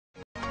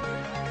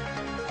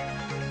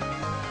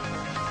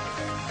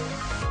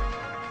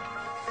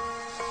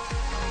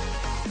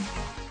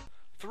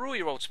for all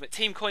your ultimate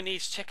team coin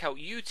needs, check out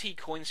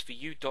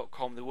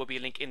utcoinsforyou.com. There will be a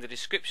link in the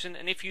description,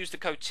 and if you use the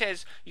code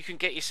CHES, you can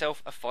get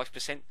yourself a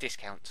 5%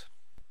 discount.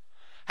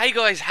 Hey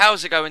guys,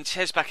 how's it going?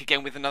 Ches back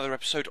again with another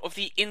episode of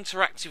the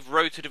interactive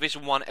Road to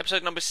Division 1,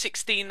 episode number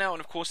 16 now, and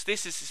of course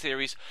this is the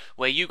series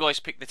where you guys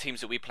pick the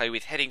teams that we play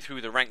with heading through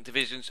the ranked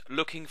divisions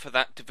looking for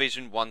that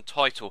Division 1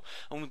 title.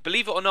 And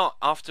believe it or not,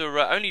 after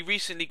only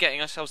recently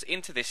getting ourselves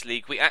into this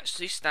league, we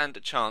actually stand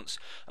a chance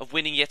of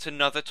winning yet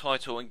another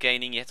title and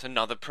gaining yet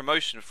another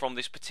promotion from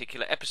this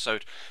particular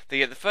episode.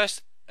 The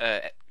first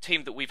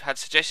team that we've had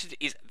suggested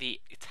is the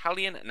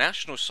Italian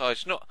national side.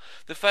 It's not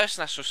the first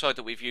national side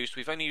that we've used.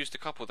 We've only used a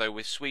couple though,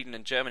 with Sweden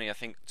and Germany I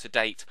think to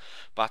date.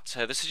 But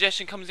the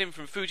suggestion comes in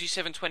from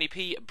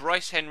Fuji720p,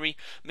 Bryce Henry,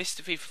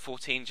 Mr. FIFA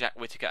 14, Jack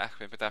Whittaker,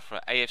 Ahmed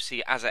Badafra,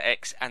 AFC Azza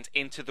X, and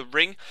Into the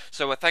Ring.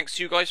 So thanks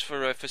to you guys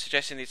for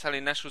suggesting the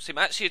Italian national team.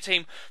 Actually a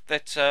team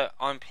that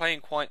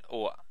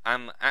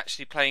I'm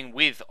actually playing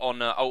with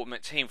on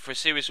Ultimate Team for a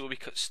series that will be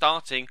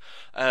starting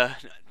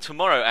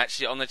tomorrow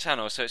actually on the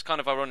channel. So it's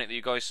kind of ironic that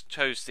you guys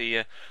chose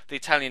the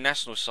Italian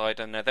national side,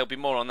 and there'll be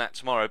more on that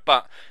tomorrow.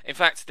 But in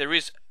fact there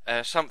is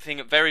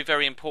something very,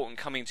 very important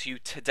coming to you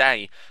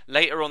today.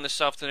 Later on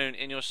this afternoon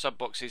in your sub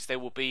boxes there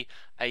will be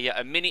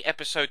a mini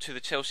episode to the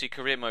Chelsea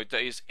career mode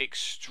that is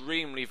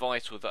extremely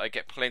vital, that I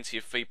get plenty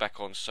of feedback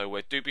on. So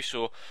do be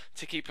sure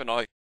to keep an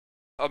eye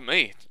on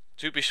me.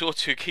 Do be sure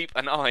to keep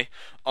an eye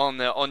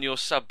on your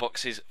sub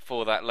boxes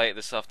for that later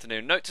this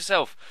afternoon. Note to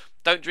self: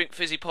 don't drink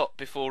fizzy pop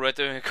before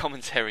doing a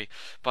commentary.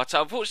 But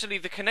unfortunately,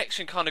 the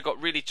connection kind of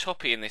got really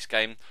choppy in this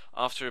game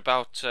after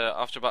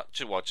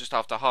just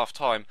after half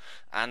time,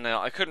 and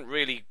I couldn't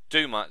really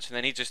do much. And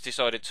then he just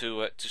decided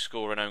to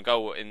score an own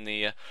goal in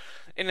the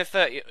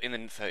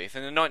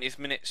 90th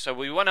minute. So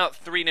we won out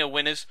 3-0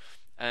 winners.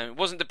 It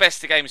wasn't the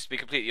best of games, to be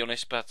completely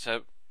honest, but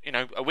you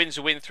know, a win's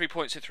a win, 3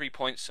 points are 3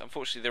 points.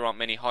 Unfortunately, there aren't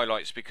many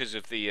highlights because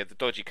of the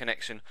dodgy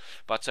connection.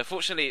 But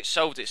fortunately, it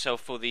solved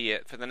itself for the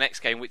next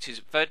game, which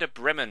is Werder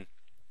Bremen.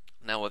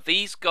 Now,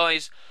 these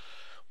guys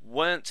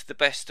weren't the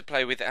best to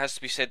play with, it has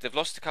to be said. They've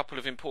lost a couple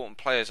of important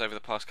players over the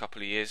past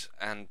couple of years,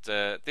 and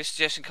this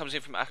suggestion comes in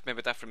from Ahmed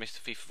Badafra,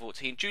 Mr. FIFA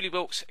 14, Julie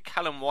Wilkes,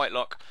 Callum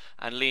Whitelock,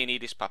 and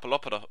Leonidas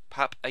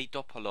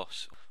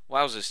Papadopoulos.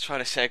 Wowzers, trying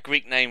to say a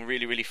Greek name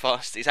really, really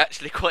fast is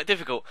actually quite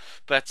difficult.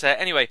 But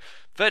anyway,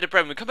 Werder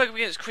Bremen, we come back up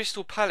against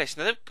Crystal Palace.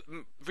 Now,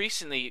 they've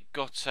recently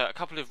got a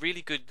couple of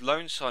really good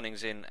loan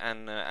signings in,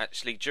 and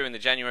actually during the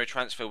January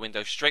transfer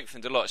window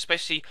strengthened a lot,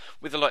 especially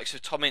with the likes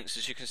of Tom Ince.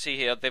 As you can see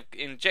here, they've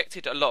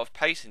injected a lot of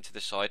pace into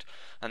the side,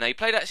 and they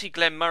played actually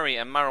Glenn Murray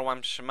and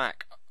Marwan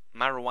Shamak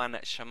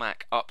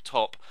up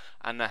top,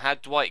 and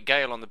had Dwight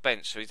Gale on the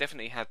bench, so he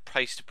definitely had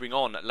pace to bring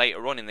on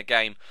later on in the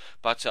game.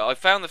 But I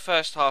found the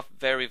first half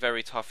very,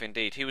 very tough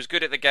indeed. He was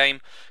good at the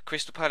game.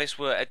 Crystal Palace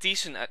were a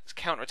decent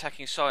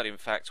counter-attacking side, in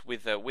fact,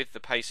 with the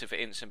pace of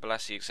Ince and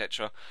Balassi,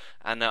 etc.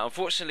 And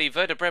unfortunately,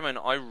 Werder Bremen,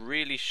 I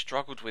really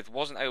struggled with.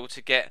 Wasn't able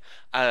to get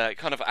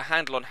kind of a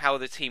handle on how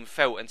the team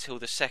felt until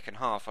the second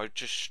half. I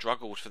just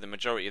struggled for the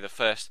majority of the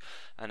first.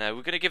 And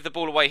we're going to give the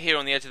ball away here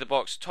on the edge of the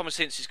box. Thomas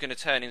Ince is going to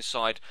turn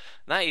inside.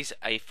 That is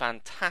a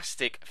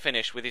fantastic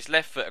finish with his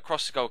left foot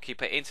across the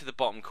goalkeeper into the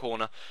bottom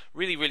corner.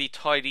 Really, really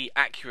tidy,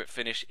 accurate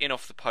finish in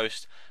off the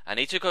post, and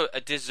he took a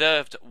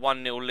deserved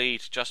 1-0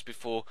 lead just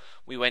before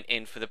we went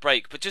in for the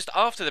break. But just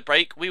after the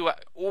break, we were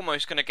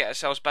almost going to get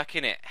ourselves back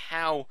in it.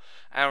 How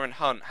Aaron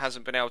Hunt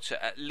hasn't been able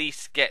to at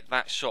least get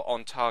that shot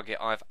on target,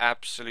 I have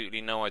absolutely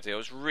no idea. It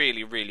was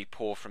really, really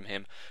poor from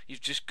him.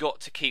 You've just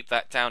got to keep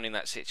that down in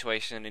that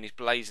situation, and he's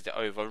blazed it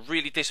over.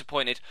 Really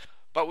disappointed.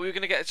 But we were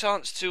going to get a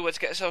chance to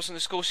get ourselves on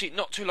the score sheet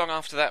not too long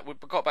after that. We've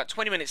got about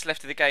 20 minutes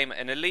left of the game,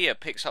 and Aaliyah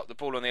picks up the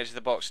ball on the edge of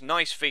the box.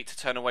 Nice feet to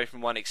turn away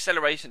from one,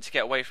 acceleration to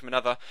get away from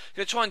another.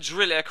 Going to try and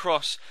drill it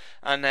across,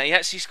 and he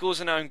actually scores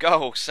an own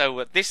goal.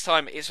 So this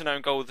time it's an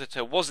own goal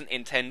that wasn't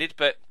intended,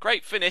 but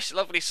great finish.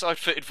 Lovely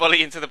side-footed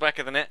volley into the back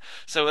of the net.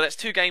 So that's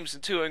 2 games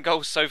and 2 own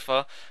goals so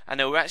far, and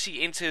we're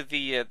actually into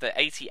the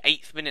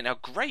 88th minute now.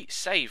 Great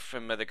save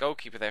from the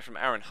goalkeeper there, from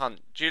Aaron Hunt.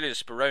 Giulio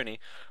Speroni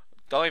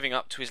diving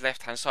up to his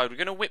left-hand side. We're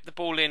going to whip the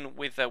ball in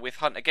with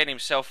Hunt again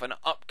himself, and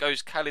up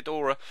goes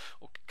Kalidora,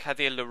 or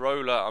Kadir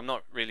Larola. I'm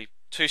not really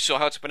too sure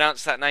how to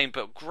pronounce that name,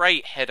 but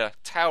great header,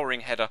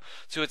 towering header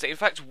to in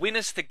fact win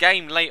us the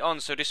game late on.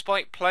 So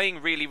despite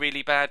playing really,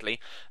 really badly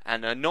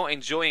and not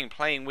enjoying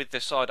playing with the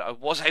side, I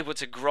was able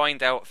to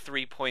grind out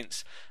 3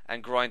 points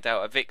and grind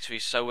out a victory.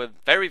 So we're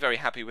very, very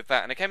happy with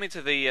that. And I came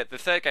into the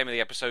third game of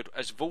the episode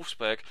as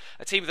Wolfsburg,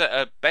 a team that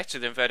are better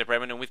than Werder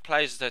Bremen, and with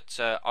players that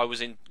I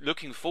was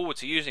looking forward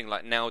to using,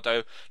 like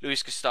Naldo,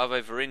 Luis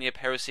Gustavo, Varinia,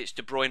 Perisic,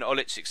 De Bruyne,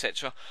 Olic,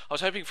 etc. I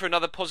was hoping for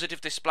another positive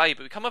display,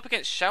 but we come up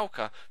against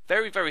Schalke,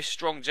 very, very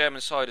strong German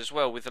side as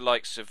well, with the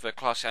likes of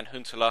Klaas-Jan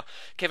Huntelaar,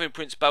 Kevin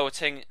Prince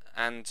Boateng,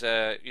 and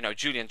you know,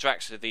 Julian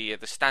Draxler, the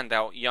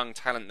standout young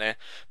talent there.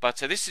 But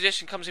this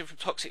suggestion comes in from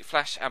Toxic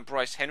Flash and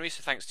Bryce Henry,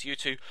 so thanks to you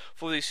two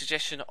for the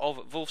suggestion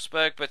of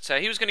Wolfsburg. But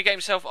he was going to get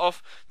himself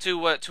off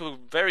to a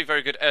very,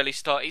 very good early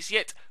start. It's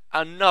yet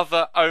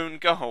another own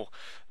goal.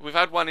 We've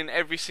had one in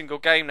every single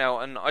game now,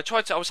 and I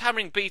was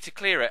hammering B to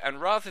clear it, and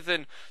rather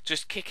than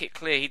just kick it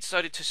clear, he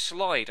decided to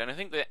slide. And I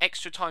think the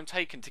extra time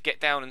taken to get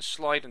down and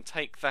slide and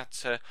take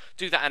that,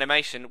 do that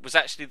animation was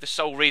actually the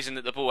sole reason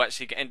that the ball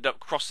actually ended up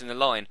crossing the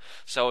line.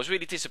 So I was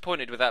really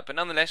disappointed with that. But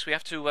nonetheless, we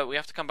have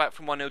to come back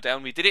from 1-0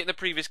 down. We did it in the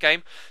previous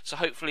game, so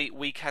hopefully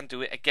we can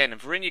do it again.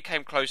 And Verinia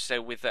came close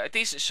there with a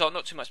decent shot,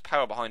 not too much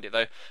power behind it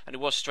though, and it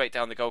was straight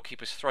down the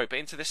goalkeeper's throat. But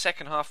into the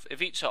second half,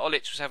 Ivica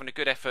Olic was having a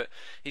good effort.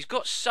 He's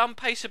got some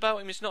pace about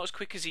him. He's not as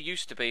quick as he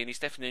used to be, and he's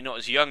definitely not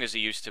as young as he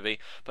used to be,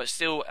 but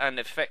still an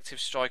effective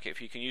striker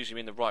if you can use him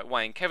in the right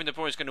way. And Kevin De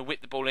Bruyne is going to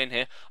whip the ball in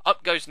here.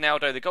 Up goes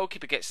Naldo. The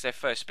goalkeeper gets there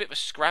first. A bit of a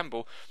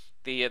scramble.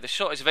 The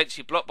shot is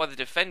eventually blocked by the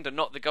defender,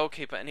 not the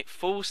goalkeeper, and it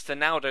falls to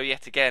Naldo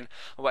yet again.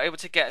 And we're able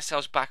to get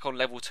ourselves back on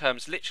level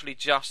terms literally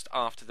just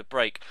after the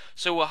break.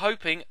 So we're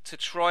hoping to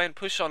try and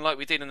push on like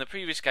we did in the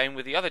previous game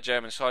with the other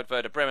German side,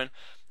 Werder Bremen,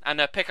 and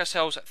pick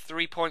ourselves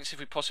 3 points if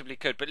we possibly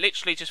could. But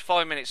literally just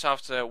 5 minutes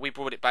after we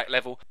brought it back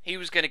level, he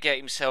was going to get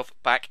himself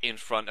back in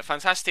front. A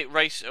fantastic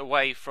race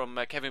away from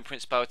Kevin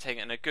Prince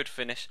Boateng, and a good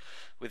finish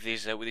with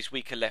his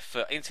weaker left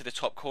foot into the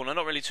top corner.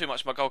 Not really too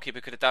much my goalkeeper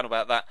could have done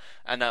about that.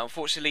 And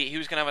unfortunately, he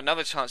was going to have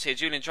another chance here.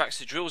 Julian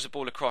Draxler drills the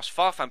ball across.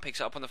 Farfan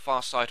picks it up on the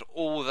far side.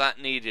 All that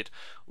needed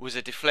was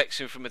a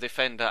deflection from a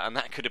defender, and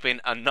that could have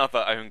been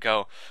another own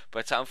goal.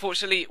 But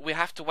unfortunately, we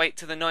have to wait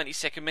to the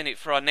 92nd minute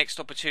for our next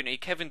opportunity.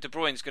 Kevin De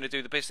Bruyne is going to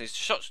do the business.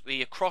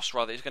 The cross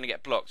rather is going to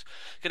get blocked.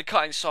 Going to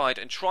cut inside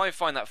and try and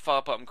find that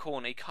far bottom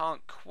corner. He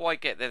can't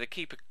quite get there. The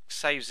keeper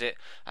saves it,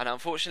 and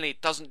unfortunately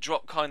it doesn't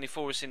drop kindly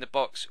for us in the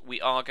box.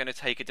 We are going to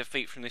take a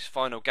defeat from this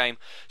final game,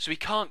 so we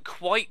can't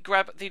quite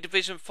grab the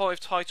Division 5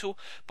 title,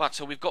 but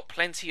we've got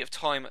plenty of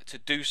time to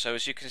do so.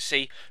 As you can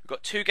see, we've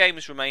got 2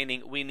 games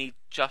remaining. We need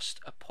just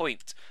a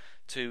point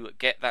to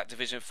get that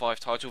Division 5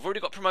 title. We've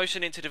already got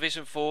promotion into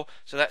Division 4,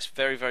 so that's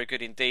very, very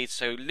good indeed.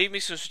 So leave me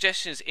some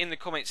suggestions in the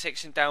comment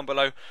section down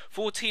below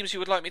for teams you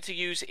would like me to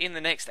use in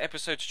the next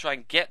episode to try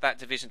and get that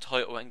division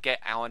title and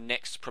get our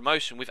next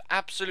promotion. We've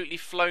absolutely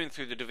flown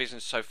through the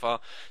divisions so far,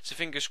 so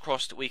fingers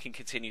crossed that we can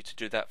continue to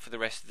do that for the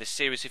rest of this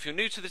series. If you're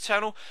new to the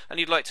channel and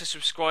you'd like to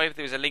subscribe,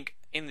 there's a link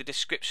in the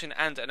description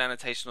and an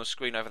annotation on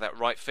screen over that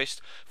right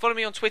fist. Follow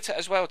me on Twitter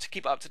as well to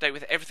keep up to date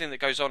with everything that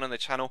goes on the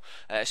channel,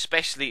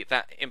 especially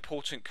that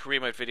important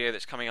career mode video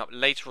that's coming up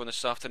later on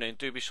this afternoon.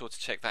 Do be sure to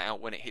check that out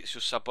when it hits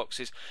your sub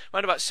boxes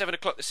around about 7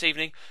 o'clock this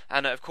evening.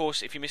 And of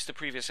course, if you missed the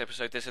previous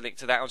episode, there's a link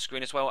to that on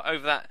screen as well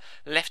over that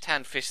left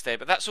hand fist there.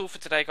 But that's all for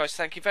today, guys.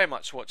 Thank you very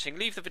much for watching.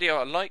 Leave the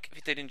video a like if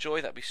you did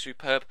enjoy, that'd be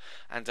superb,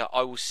 and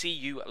I will see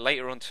you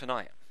later on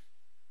tonight.